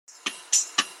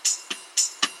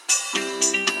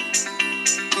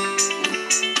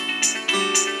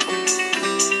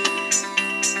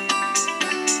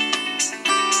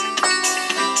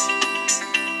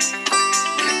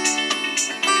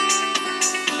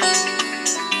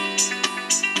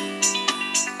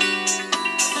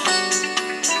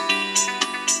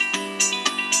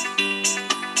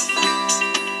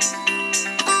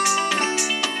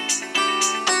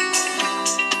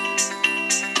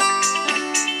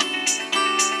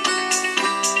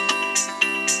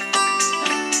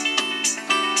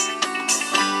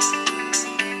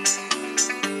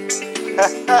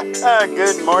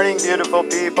Good morning, beautiful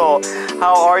people.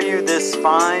 How are you this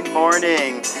fine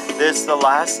morning? This the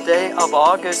last day of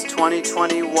August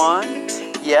 2021.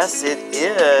 Yes, it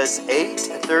is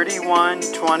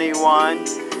 8/31/21.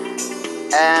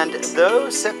 And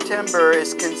though September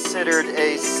is considered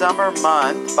a summer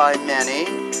month by many,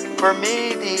 for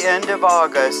me the end of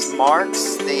August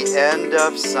marks the end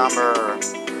of summer.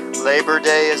 Labor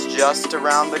Day is just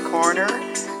around the corner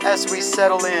as we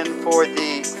settle in for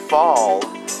the fall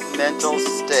mental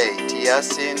state.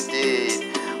 Yes, indeed.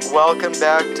 Welcome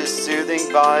back to Soothing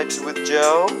Vibes with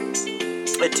Joe,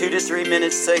 a 2 to 3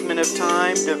 minute segment of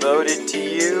time devoted to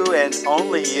you and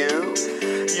only you,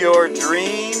 your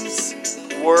dreams,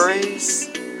 worries,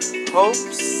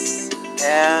 hopes,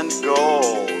 and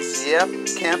goals. Yep,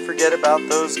 can't forget about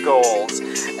those goals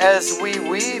as we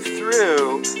weave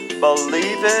through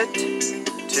Believe It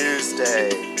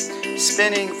Tuesday,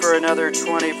 spinning for another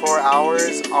 24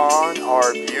 hours on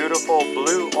our beautiful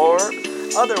blue orb,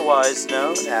 otherwise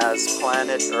known as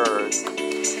planet Earth.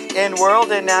 In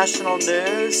world and national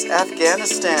news,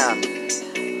 Afghanistan,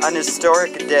 an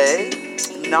historic day,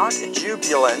 not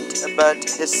jubilant, but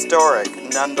historic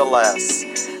nonetheless.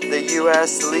 The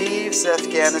U.S. leaves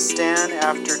Afghanistan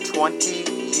after 20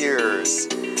 years.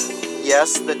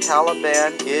 Yes, the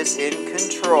Taliban is in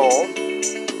control.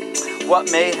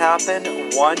 What may happen,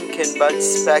 one can but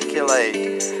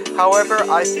speculate. However,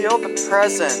 I feel the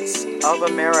presence of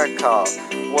America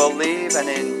will leave an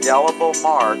indelible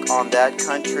mark on that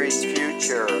country's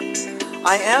future.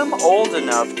 I am old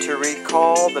enough to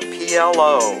recall the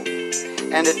PLO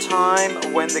and a time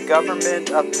when the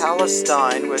government of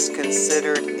Palestine was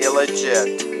considered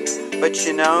illegit. But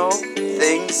you know,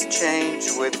 things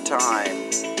change with time.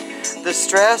 The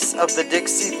stress of the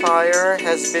Dixie Fire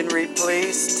has been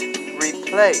replaced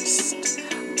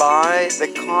by the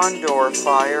Condor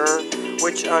Fire,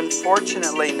 which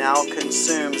unfortunately now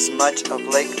consumes much of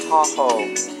Lake Tahoe.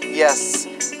 Yes,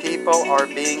 people are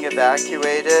being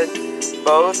evacuated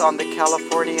both on the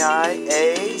California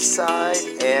A side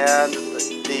and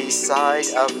the side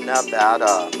of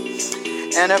Nevada.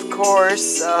 And of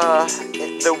course,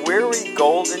 the weary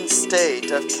golden state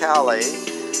of Cali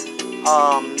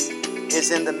is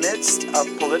in the midst of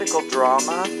political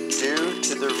drama due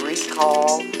to the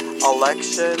recall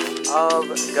election of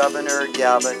Governor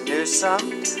Gavin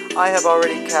Newsom. I have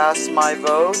already cast my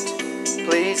vote.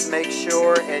 Please make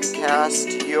sure and cast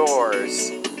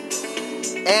yours.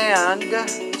 And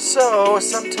so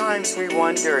sometimes we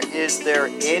wonder, is there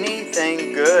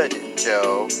anything good,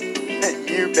 Joe?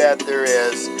 You bet there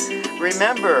is.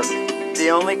 Remember, the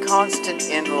only constant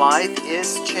in life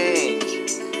is change.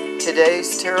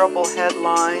 Today's terrible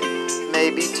headline may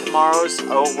be tomorrow's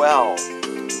oh well.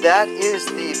 That is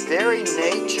the very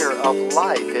nature of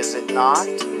life, is it not?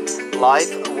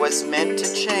 Life was meant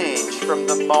to change from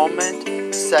the moment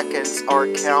seconds are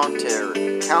counted.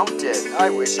 I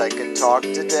wish I could talk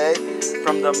today.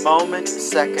 From the moment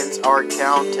seconds are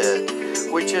counted,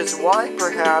 which is why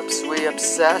perhaps we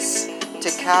obsess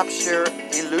to capture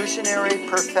illusionary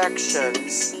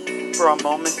perfections for a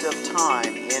moment of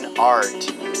time in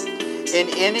art. In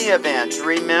any event,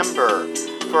 remember,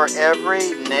 for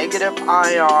every negative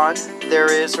ion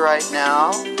there is right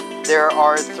now, there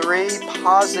are 3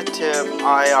 positive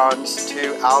ions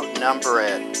to outnumber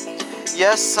it.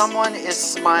 Yes, someone is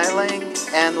smiling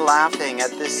and laughing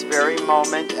at this very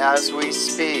moment as we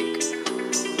speak.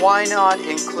 Why not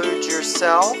include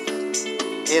yourself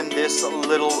in this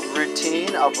little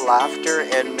routine of laughter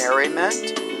and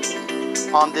merriment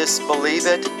on this Believe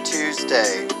It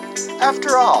Tuesday?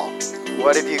 After all,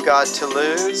 what have you got to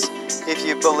lose? If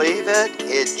you believe it,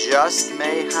 it just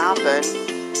may happen.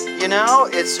 You know,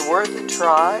 it's worth a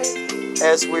try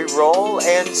as we roll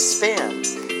and spin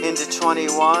into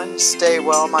 21. Stay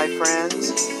well, my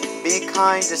friends. Be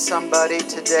kind to somebody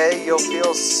today. You'll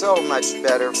feel so much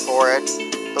better for it.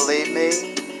 Believe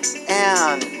me.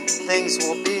 And things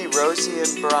will be rosy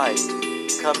and bright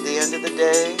come the end of the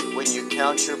day when you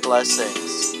count your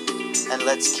blessings. And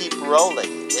let's keep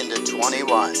rolling into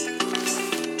 21.